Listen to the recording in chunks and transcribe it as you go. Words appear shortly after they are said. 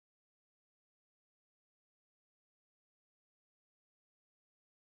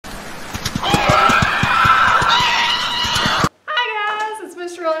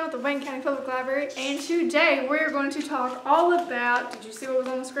Library, and today we're going to talk all about, did you see what was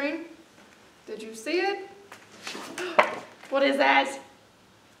on the screen? Did you see it? What is that?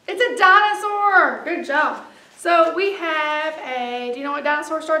 It's a dinosaur! Good job. So we have do you know what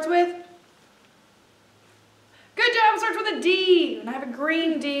dinosaur starts with? Good job, it starts with a D. And I have a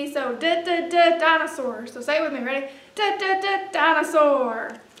green D, so dinosaur. So say it with me, ready?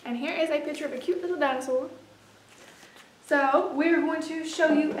 Dinosaur. And here is a picture of a cute little dinosaur. So we're going to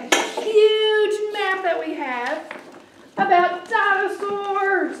show you a huge map that we have about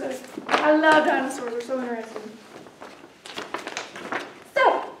dinosaurs. I love dinosaurs, they're so interesting.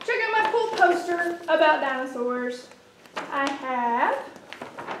 So, check out my cool poster about dinosaurs. I have,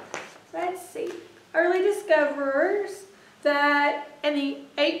 let's see, early discoverers that in the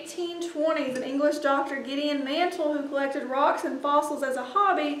 1820s, an English doctor, Gideon Mantle, who collected rocks and fossils as a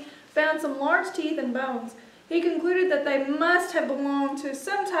hobby, found some large teeth and bones. He concluded that they must have belonged to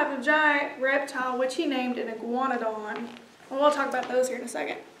some type of giant reptile, which he named an iguanodon. And we'll talk about those here in a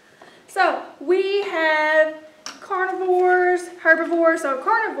second. So, we have carnivores, herbivores. So, a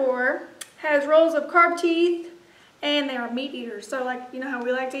carnivore has rows of carved teeth, and they are meat eaters. So, like, you know how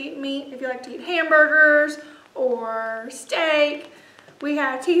we like to eat meat? If you like to eat hamburgers or steak, we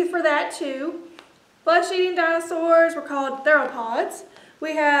have teeth for that too. Flesh-eating dinosaurs were called theropods.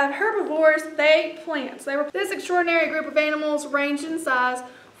 We have herbivores, they ate plants. This extraordinary group of animals ranged in size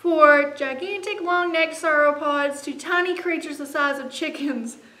from gigantic long-necked sauropods to tiny creatures the size of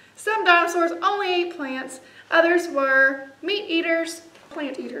chickens. Some dinosaurs only ate plants, others were meat eaters,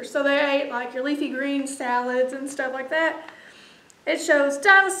 plant eaters. So they ate like your leafy green salads and stuff like that. It shows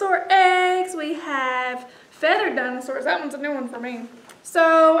dinosaur eggs. We have feathered dinosaurs. That one's a new one for me.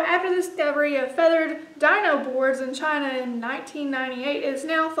 So, after the discovery of feathered dino boards in China in 1998, it is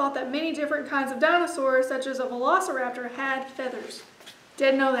now thought that many different kinds of dinosaurs, such as a velociraptor, had feathers.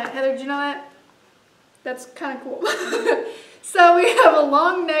 Didn't know that. Heather, did you know that? That's kind of cool. So, we have a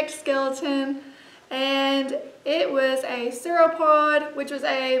long-necked skeleton, and it was a sauropod, which was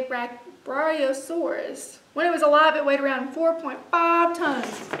a brachiosaurus. When it was alive, it weighed around 4.5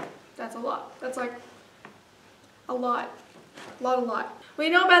 tons. That's a lot. That's like a lot. A lot. We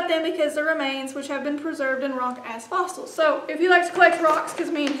know about them because the remains, which have been preserved in rock as fossils. So, if you like to collect rocks,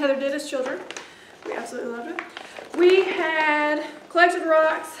 because me and Heather did as children, we absolutely loved it. We had collected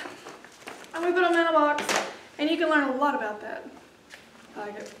rocks, and we put them in a box, and you can learn a lot about that. I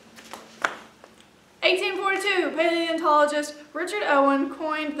like it. 1842, paleontologist Richard Owen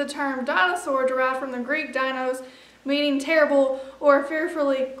coined the term dinosaur, derived from the Greek dinos, meaning terrible or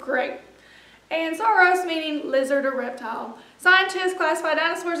fearfully great, and sauros, meaning lizard or reptile. Scientists classify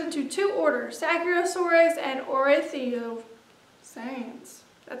dinosaurs into two orders, Sacchariosaurus and Ornithosaurus.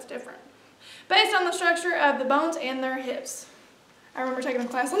 That's different. Based on the structure of the bones and their hips. I remember taking a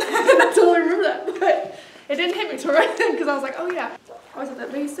class on that, and I totally remember that, but it didn't hit me till right then, because I was like, oh yeah. I always thought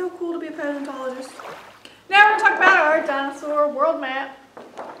that'd be so cool to be a paleontologist. Now we're going to talk about our dinosaur world map.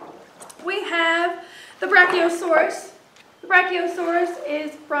 We have the Brachiosaurus. The Brachiosaurus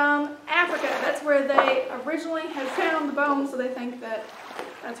is from Africa. That's where they originally had found the bones, so they think that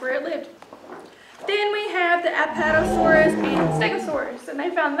that's where it lived. Then we have the Apatosaurus and Stegosaurus, and they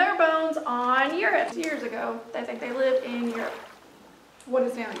found their bones on Europe years ago. They think they lived in Europe. What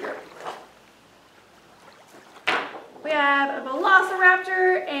is now Europe? We have a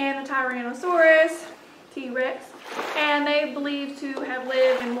Velociraptor and a Tyrannosaurus, T-Rex, and they believe to have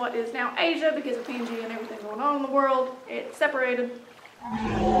lived in what is now Asia because of PNG and everything going on in the world. It's separated.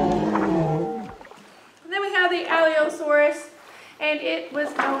 And then we have the Allosaurus, and it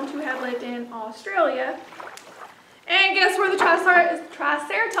was known to have lived in Australia. And guess where the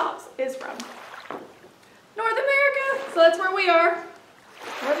Triceratops is from? North America. So that's where we are.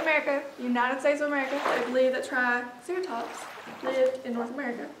 North America, United States of America. They believe that Triceratops lived in North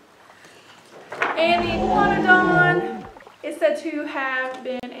America. And the Iguanodon is said to have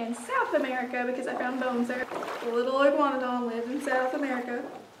been in South America because I found bones there. The little Iguanodon lived in South America.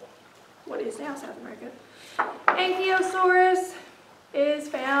 What is now South America? Ankylosaurus was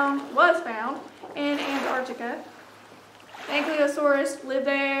found in Antarctica. Ankylosaurus lived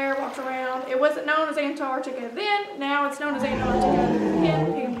there, walked around. It wasn't known as Antarctica then. Now it's known as Antarctica in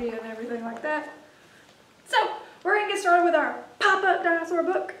PNG and everything like that. So, we're going to get started with our pop-up dinosaur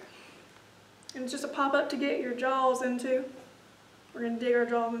book. And it's just a pop-up to get your jaws into. We're going to dig our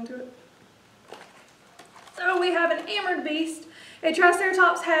jaws into it. So we have an armored beast. A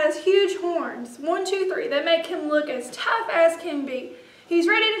Triceratops has huge horns. 1, 2, 3. They make him look as tough as can be. He's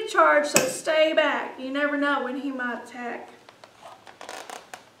ready to charge, so stay back. You never know when he might attack.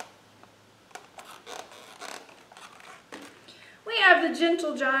 We have the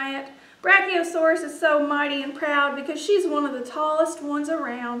gentle giant Brachiosaurus is so mighty and proud because she's one of the tallest ones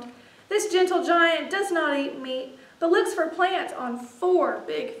around. This gentle giant does not eat meat, but looks for plants on 4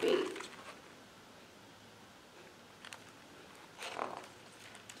 big feet.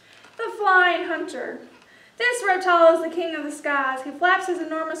 The flying hunter. This reptile is the king of the skies. He flaps his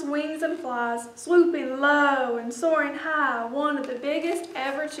enormous wings and flies, swooping low and soaring high, one of the biggest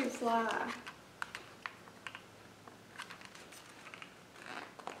ever to fly.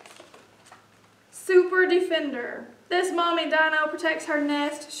 Super defender. This mommy dino protects her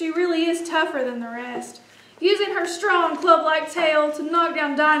nest. She really is tougher than the rest, using her strong club-like tail to knock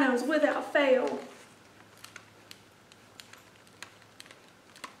down dinos without fail.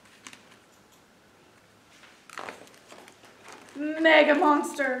 Mega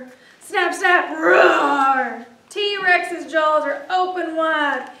monster. Snap, snap, roar! T-Rex's jaws are open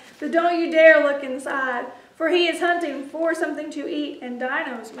wide, but don't you dare look inside, for he is hunting for something to eat, and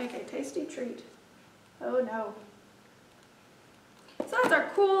dinos make a tasty treat. Oh no. So that's our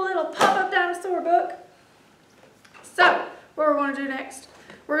cool little pop-up dinosaur book. So, what we're going to do next,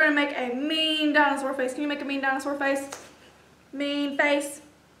 we're going to make a mean dinosaur face. Can you make a mean dinosaur face? Mean face.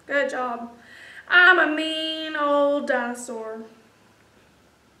 Good job. I'm a mean old dinosaur.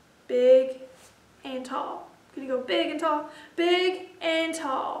 Big and tall. Can you go big and tall? Big and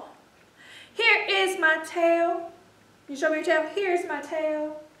tall. Here is my tail. You show me your tail? Here's my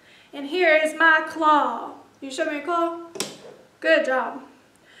tail. And here is my claw. You show me your claw? Good job.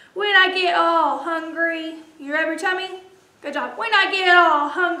 When I get all hungry, you rub your tummy? Good job. When I get all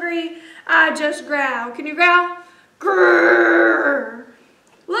hungry, I just growl. Can you growl? Grrr.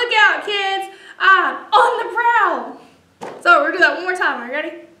 Look out, kids. I'm on the prowl. So we're going to do that one more time. Are you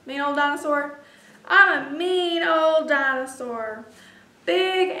ready? Mean old dinosaur. I'm a mean old dinosaur.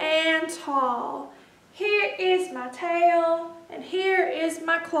 Big and tall. Here is my tail, and here is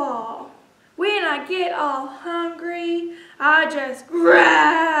my claw. When I get all hungry, I just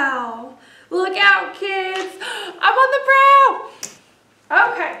growl. Look out, kids. I'm on the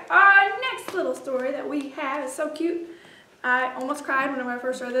prowl. Okay, our next little story that we have is so cute. I almost cried whenever I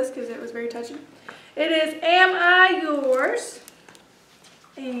first read this because it was very touching. It is Am I Yours?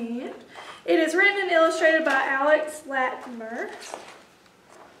 And it is written and illustrated by Alex Latimer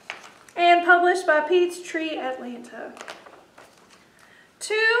and published by Peachtree Atlanta.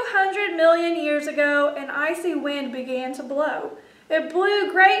 200 million years ago, an icy wind began to blow. It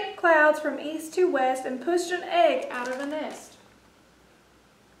blew great clouds from east to west and pushed an egg out of a nest.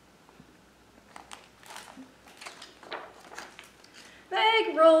 The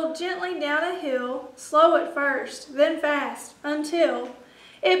egg rolled gently down a hill, slow at first, then fast, until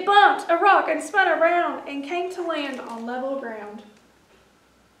it bumped a rock and spun around and came to land on level ground.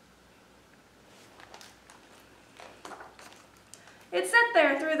 It sat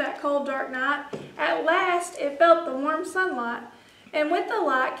there through that cold, dark night. At last, it felt the warm sunlight, and with the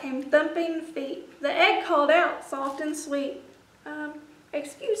light came thumping feet. The egg called out, soft and sweet,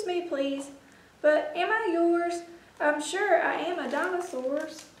 excuse me, please, but am I yours? I'm sure I am a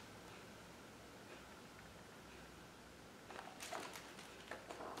dinosaur's.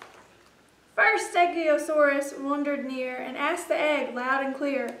 First, Stegosaurus wandered near and asked the egg loud and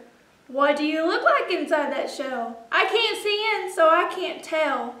clear, "What do you look like inside that shell? I can't see in, so I can't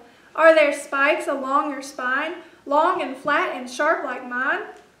tell. Are there spikes along your spine, long and flat and sharp like mine?"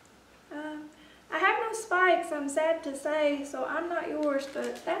 I have no spikes, I'm sad to say, so I'm not yours,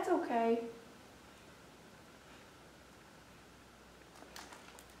 but that's okay.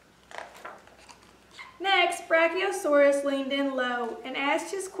 Next, Brachiosaurus leaned in low and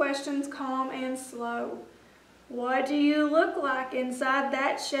asked his questions calm and slow. "What do you look like inside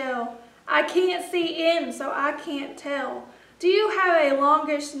that shell? I can't see in, so I can't tell. Do you have a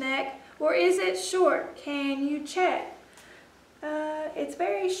longish neck, or is it short? Can you check?" It's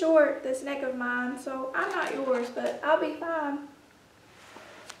very short, this neck of mine, so I'm not yours, but I'll be fine.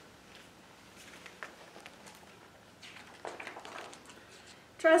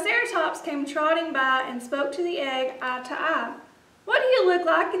 Triceratops came trotting by and spoke to the egg eye to eye. "What do you look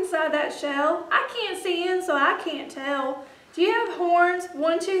like inside that shell? I can't see in, so I can't tell. Do you have horns?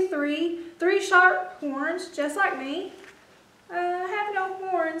 1, 2, 3. 3 sharp horns, just like me?" "I have no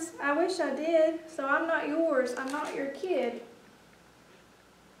horns. I wish I did. So I'm not yours. I'm not your kid."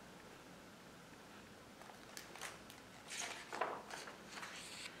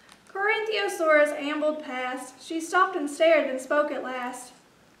 Corinthiosaurus ambled past. She stopped and stared, then spoke at last.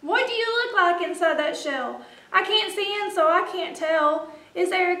 "What do you look like inside that shell? I can't see in, so I can't tell.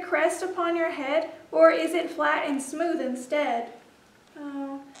 Is there a crest upon your head, or is it flat and smooth instead?"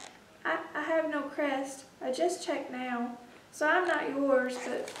 "Oh, I have no crest. I just checked now. So I'm not yours,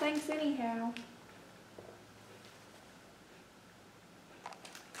 but thanks anyhow.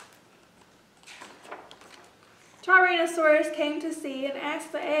 Tyrannosaurus came to see and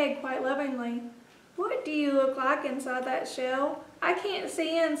asked the egg quite lovingly, "What do you look like inside that shell? I can't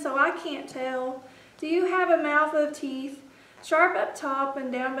see in, so I can't tell. Do you have a mouth of teeth, sharp up top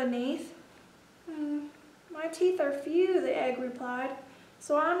and down beneath?" "My teeth are few," the egg replied.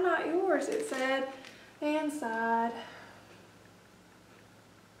 "So I'm not yours," it said, and sighed.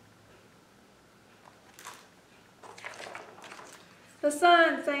 The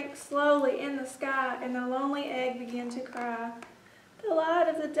sun sank slowly in the sky, and the lonely egg began to cry. "The light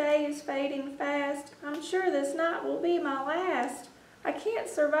of the day is fading fast. I'm sure this night will be my last. I can't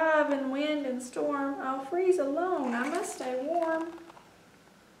survive in wind and storm. I'll freeze alone. I must stay warm."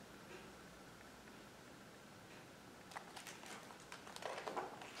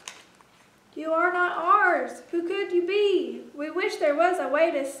 "You are not ours. Who could you be? We wish there was a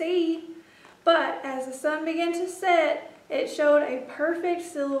way to see." But as the sun began to set, it showed a perfect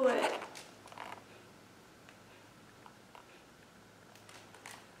silhouette.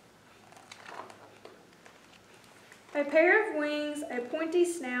 A pair of wings, a pointy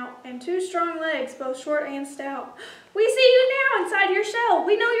snout, and 2 strong legs, both short and stout. "We see you now inside your shell.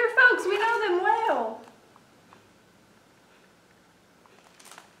 We know your folks. We know them well."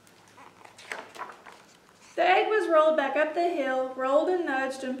 The egg was rolled back up the hill, rolled and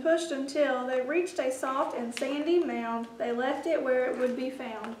nudged and pushed until they reached a soft and sandy mound. They left it where it would be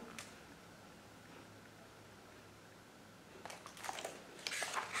found.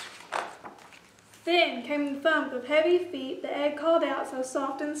 Then came the thump of heavy feet. The egg called out so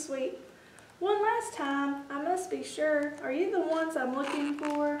soft and sweet, "One last time, I must be sure. Are you the ones I'm looking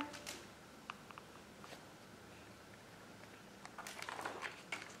for?"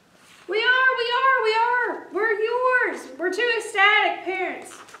 "We are! We're yours! We're 2 ecstatic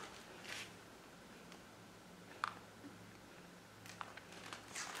parents."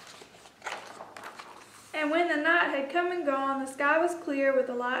 And when the night had come and gone, the sky was clear with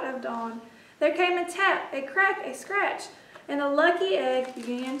the light of dawn. There came a tap, a crack, a scratch, and a lucky egg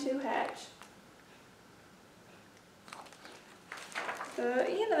began to hatch. The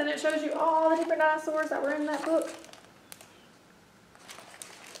end, and then it shows you all the different dinosaurs that were in that book.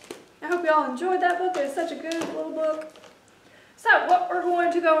 I hope you all enjoyed that book. It's such a good little book. So what we're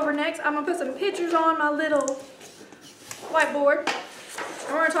going to go over next, I'm going to put some pictures on my little whiteboard. And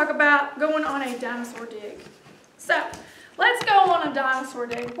we're going to talk about going on a dinosaur dig. So let's go on a dinosaur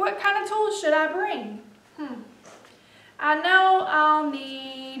dig. What kind of tools should I bring? I know I'll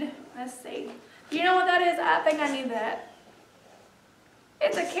need, let's see. Do you know what that is? I think I need that.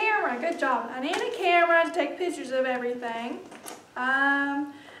 It's a camera. Good job. I need a camera to take pictures of everything.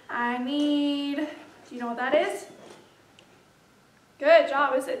 I need, do you know what that is? Good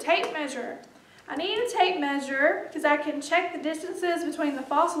job. It's a tape measure. I need a tape measure because I can check the distances between the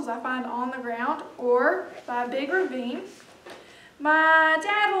fossils I find on the ground or by a big ravine. My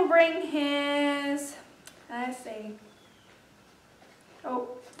dad will bring his, let's see.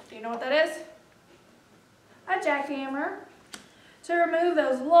 Oh, do you know what that is? A jackhammer to remove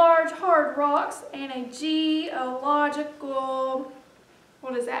those large hard rocks, and a geological,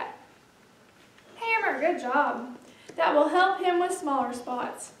 what is that? Hammer. Good job. That will help him with smaller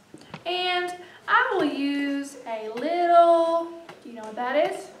spots. And I will use a little, do you know what that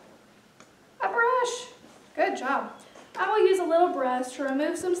is? A brush. Good job. I will use a little brush to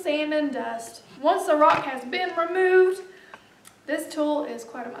remove some sand and dust. Once the rock has been removed, this tool is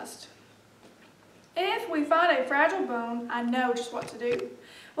quite a must. If we find a fragile bone, I know just what to do.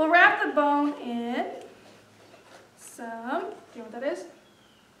 We'll wrap the bone in some, do you know what that is?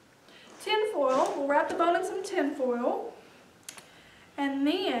 Tin foil. We'll wrap the bone in some tin foil. And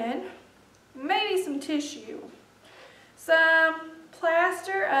then maybe some tissue. Some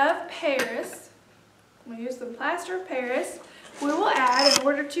plaster of Paris. We'll use some plaster of Paris. We will add in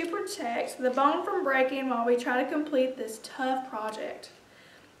order to protect the bone from breaking while we try to complete this tough project.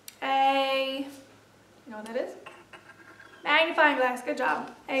 You know what that is? Magnifying glass. Good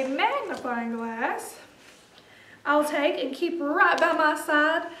job. A magnifying glass I'll take and keep right by my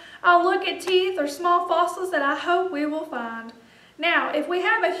side. I'll look at teeth or small fossils that I hope we will find. Now, if we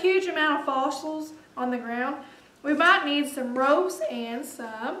have a huge amount of fossils on the ground, we might need some ropes and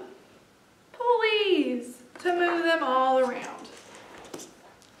some pulleys to move them all around.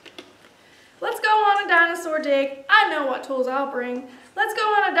 Let's go on a dinosaur dig. I know what tools I'll bring. Let's go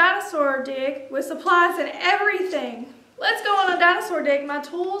on a dinosaur dig with supplies and everything. Let's go on a dinosaur dig. My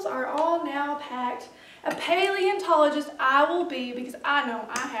tools are all now packed. A paleontologist I will be because I know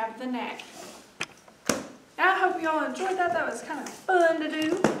I have the knack. And I hope y'all enjoyed that. That was kind of fun to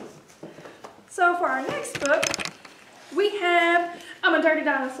do. So for our next book, we have I'm a Dirty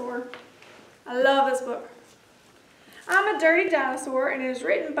Dinosaur. I love this book. I'm a Dirty Dinosaur, and it is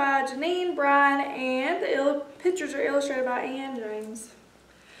written by Janine Bryan, and the pictures are illustrated by Ann James.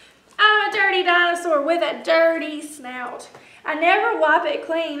 I'm a dirty dinosaur with a dirty snout. I never wipe it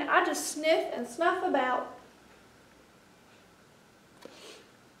clean. I just sniff and snuff about.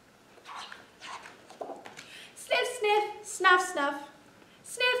 Sniff, sniff, snuff, snuff.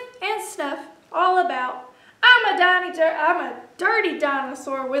 Sniff and snuff all about. I'm a dirty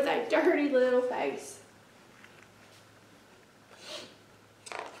dinosaur with a dirty little face.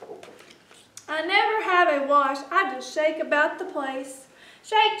 I never have a wash. I just shake about the place.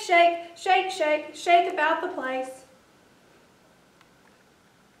 Shake, shake, shake, shake, shake about the place.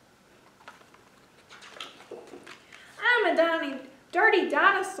 I'm a dirty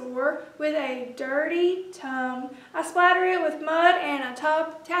dinosaur with a dirty tongue. I splatter it with mud and I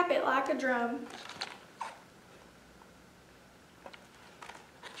tap it like a drum.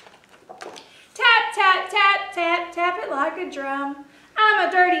 Tap, tap, tap, tap, tap it like a drum. I'm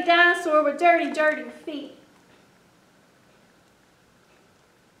a dirty dinosaur with dirty, dirty feet.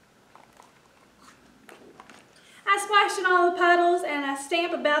 I splash in all the puddles and I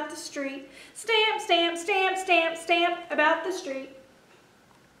stamp about the street. Stamp, stamp, stamp, stamp, stamp about the street.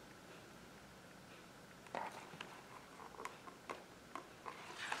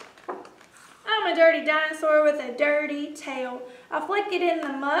 I'm a dirty dinosaur with a dirty tail. I flick it in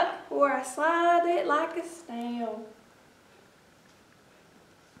the muck or I slide it like a snail.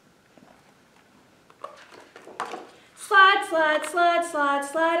 Slide, slide, slide, slide,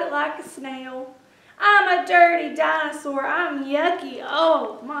 slide it like a snail. I'm a dirty dinosaur. I'm yucky.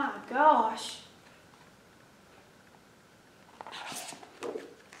 Oh my gosh.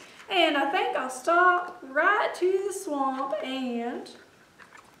 And I think I'll stop right to the swamp. And what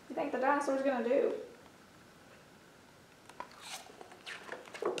do you think the dinosaur's gonna do?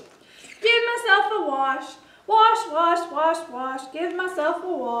 Give myself a wash. Wash, wash, wash, wash. Give myself a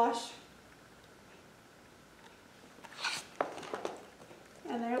wash.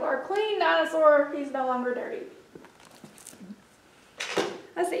 And there's our clean dinosaur. He's no longer dirty.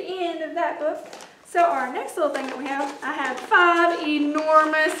 That's the end of that book. So our next little thing that we have, I have 5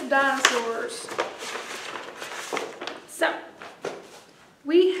 enormous dinosaurs. So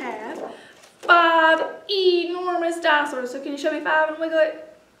we have 5 enormous dinosaurs. So can you show me 5 and wiggle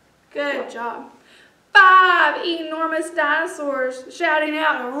it? Good job. 5 enormous dinosaurs shouting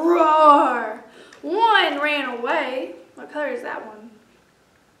out a roar. 1 ran away. What color is that one?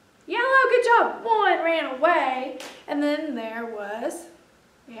 Yellow, good job. 1 ran away. And then there was,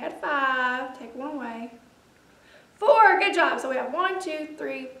 we had 5, take 1 away. 4, good job. So we have 1, 2,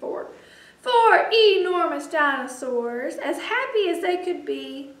 3, 4. 4 enormous dinosaurs, as happy as they could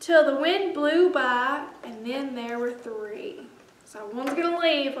be, till the wind blew by, and then there were 3. So one's gonna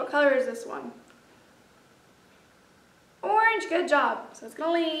leave. What color is this one? Orange, good job. So it's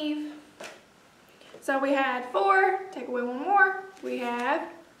gonna leave. So we had 4, take away 1 more. We have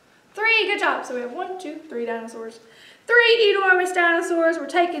 3, good job. So we have 1, 2, 3 dinosaurs. 3 enormous dinosaurs were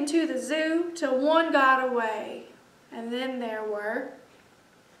taken to the zoo till 1 got away. And then there were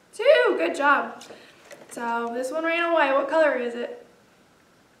 2, good job. So this one ran away. What color is it?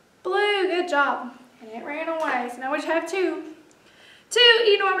 Blue, good job. And it ran away. So now we have 2.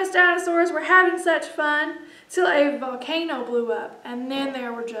 2 enormous dinosaurs were having such fun till a volcano blew up. And then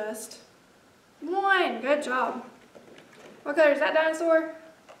there were just 1, good job. What color is that dinosaur?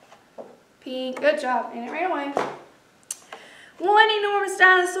 Pink, good job. And it ran away. 1 enormous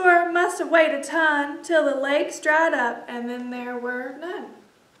dinosaur must have weighed a ton till the lakes dried up, and then there were none.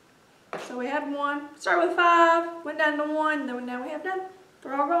 So we had 1. Start with 5, went down to 1, then now we have none.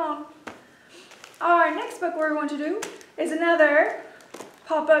 They're all gone. Our next book we're going to do is another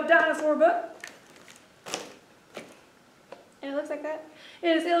pop-up dinosaur book. And it looks like that.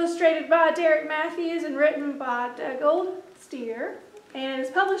 It is illustrated by Derek Matthews and written by Dougald Steer. And it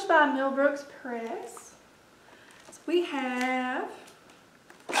is published by Millbrooks Press. So we have,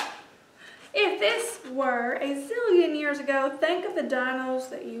 if this were a zillion years ago, think of the dinos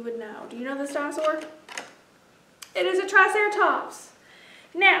that you would know. Do you know this dinosaur? It is a Triceratops.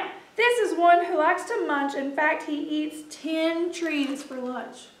 Now, this is one who likes to munch. In fact, he eats 10 trees for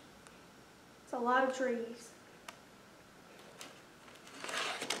lunch. It's a lot of trees.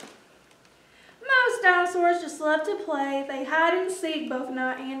 Most dinosaurs just love to play. They hide and seek both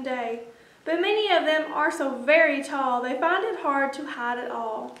night and day. But many of them are so very tall, they find it hard to hide at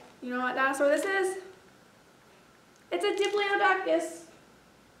all. You know what dinosaur this is? It's a Diplodocus.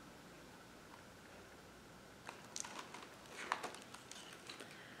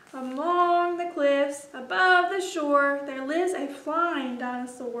 Among the cliffs, above the shore, there lives a flying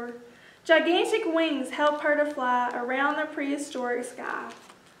dinosaur. Gigantic wings help her to fly around the prehistoric sky.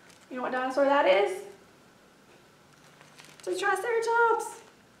 You know what dinosaur that is? It's a Triceratops.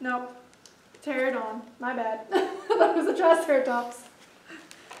 Nope. Pterodon. My bad. That was a Triceratops.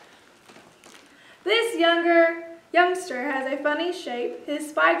 This youngster has a funny shape. His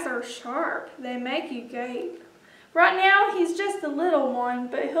spikes are sharp. They make you gape. Right now, he's just a little one,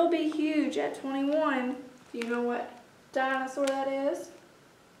 but he'll be huge at 21. Do you know what dinosaur that is?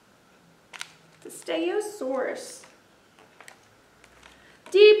 The Stegosaurus.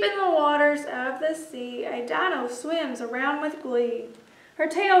 Deep in the waters of the sea, a dino swims around with glee. Her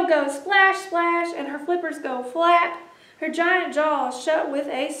tail goes splash, splash, and her flippers go flap. Her giant jaws shut with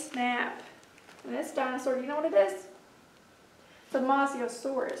a snap. And this dinosaur, do you know what it is? It's a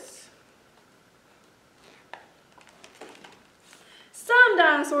Mosasaurus. Some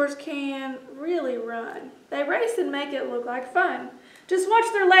dinosaurs can really run. They race and make it look like fun. Just watch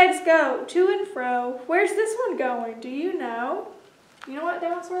their legs go to and fro. Where's this one going? Do you know? You know what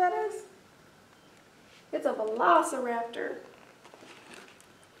dinosaur that is? It's a velociraptor.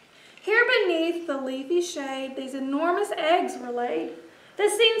 Here beneath the leafy shade, these enormous eggs were laid.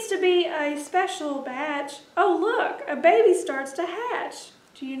 This seems to be a special batch. Oh look, a baby starts to hatch.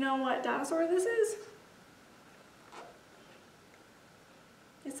 Do you know what dinosaur this is?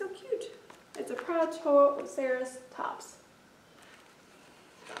 It's so cute. It's a Protoceratops.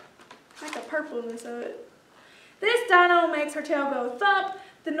 I like the purpleness of it. This dino makes her tail go thump.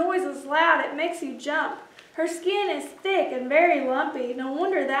 The noise is loud, it makes you jump. Her skin is thick and very lumpy. No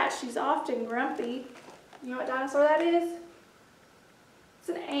wonder that she's often grumpy. You know what dinosaur that is? It's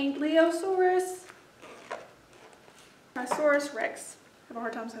an Ankylosaurus. Tyrannosaurus Rex. I have a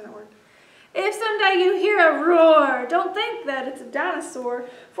hard time saying that word. If someday you hear a roar, don't think that it's a dinosaur,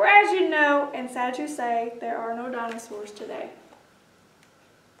 for as you know, and sad to say, there are no dinosaurs today.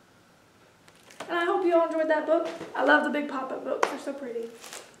 And I hope you all enjoyed that book. I love the big pop-up books. They're so pretty.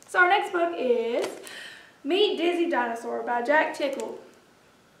 So our next book is Meet Dizzy Dinosaur by Jack Tickle.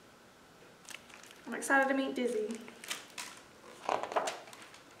 I'm excited to meet Dizzy.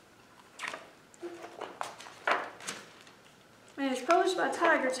 And it's published by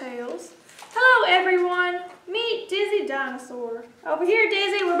Tiger Tales. Hello everyone, meet Dizzy Dinosaur. Over here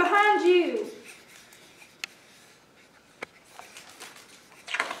Dizzy, we're behind you.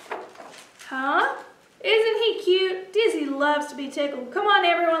 Huh? Isn't he cute? Dizzy loves to be tickled. Come on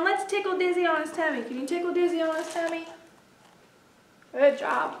everyone, let's tickle Dizzy on his tummy. Can you tickle Dizzy on his tummy? Good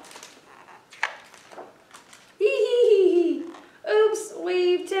job. Hee hee hee hee. Oops,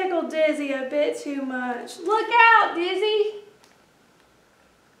 we've tickled Dizzy a bit too much. Look out, Dizzy.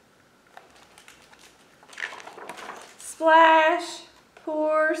 Splash,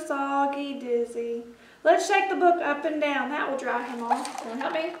 poor soggy Dizzy. Let's shake the book up and down. That will dry him off. Want to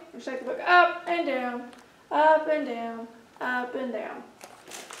help me? We'll shake the book up and down, up and down, up and down.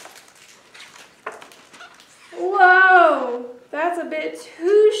 Whoa, that's a bit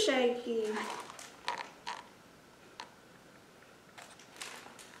too shaky.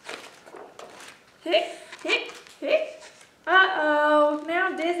 Hick, hick, hick. Uh-oh, now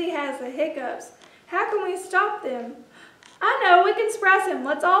Dizzy has the hiccups. How can we stop them? I know, we can surprise him.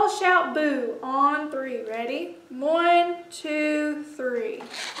 Let's all shout boo on 3. Ready? 1, 2, 3.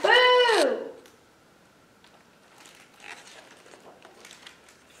 Boo!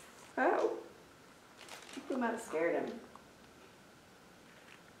 Oh. I think we might have scared him.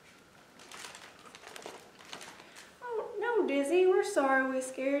 Oh, no, Dizzy, we're sorry we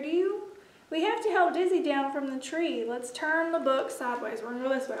scared you. We have to help Dizzy down from the tree. Let's turn the book sideways. We're going to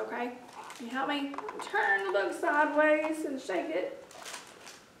go this way, okay? Can you help me? Turn the book sideways and shake it.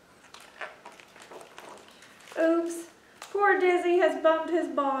 Oops. Poor Dizzy has bumped his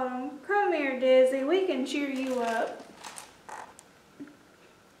bottom. Come here, Dizzy. We can cheer you up.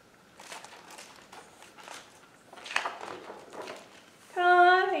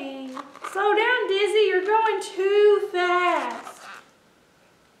 Coming. Slow down, Dizzy. You're going too fast.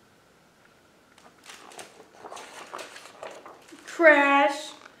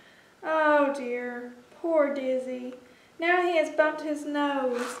 Crash. Oh dear, poor Dizzy. Now he has bumped his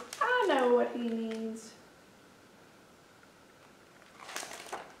nose. I know what he needs.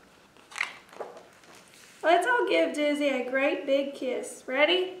 Let's all give Dizzy a great big kiss.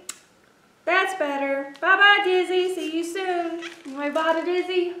 Ready? That's better. Bye-bye, Dizzy. See you soon. Say bye to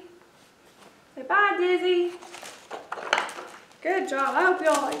Dizzy. Say bye, Dizzy. Good job. I hope you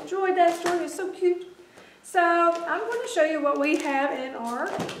all enjoyed that story. It's so cute. So I'm going to show you what we have in our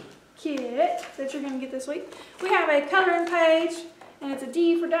kit that you're going to get this week. We have a coloring page and it's a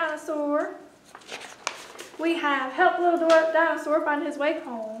D for dinosaur. We have help little dinosaur find his way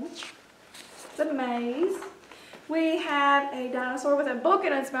home. It's a maze. We have a dinosaur with a book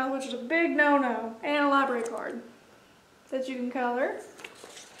in its mouth, which is a big no-no, and a library card that you can color.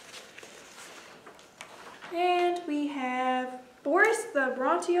 And we have Boris the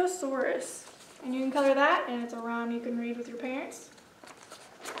Brontosaurus, and you can color that, and it's a rhyme you can read with your parents.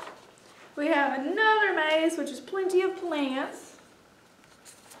 We have another maze, which is plenty of plants.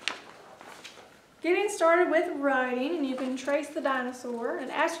 Getting started with writing, and you can trace the dinosaur and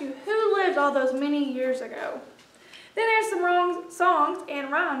ask you who lived all those many years ago. Then there's some wrong songs and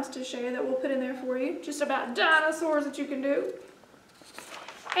rhymes to share that we'll put in there for you, just about dinosaurs that you can do.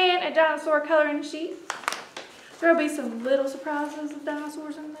 And a dinosaur coloring sheet. There'll be some little surprises of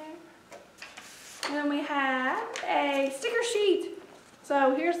dinosaurs in there. And then we have a sticker sheet.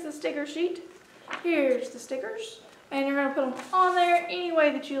 So here's the sticker sheet. Here's the stickers. And you're going to put them on there any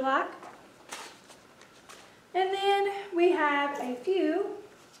way that you like. And then we have a few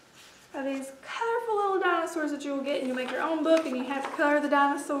of these colorful little dinosaurs that you will get, and you'll make your own book, and you have to color the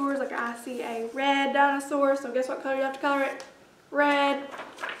dinosaurs. Like I see a red dinosaur, so guess what color you have to color it? Red.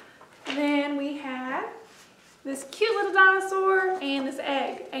 And then we have this cute little dinosaur and this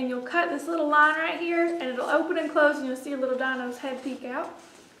egg, and you'll cut this little line right here, and it'll open and close, and you'll see a little dino's head peek out.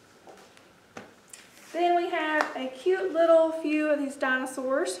 Then we have a cute little few of these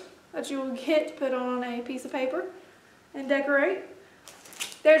dinosaurs that you will get to put on a piece of paper and decorate.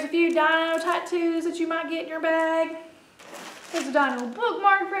 There's a few dino tattoos that you might get in your bag. There's a dino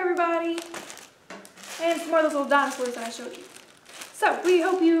bookmark for everybody. And some more of those little dinosaurs that I showed you. So we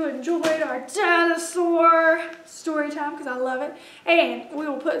hope you enjoyed our dinosaur story time, because I love it. And we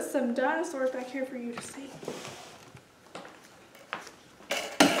will put some dinosaurs back here for you to see.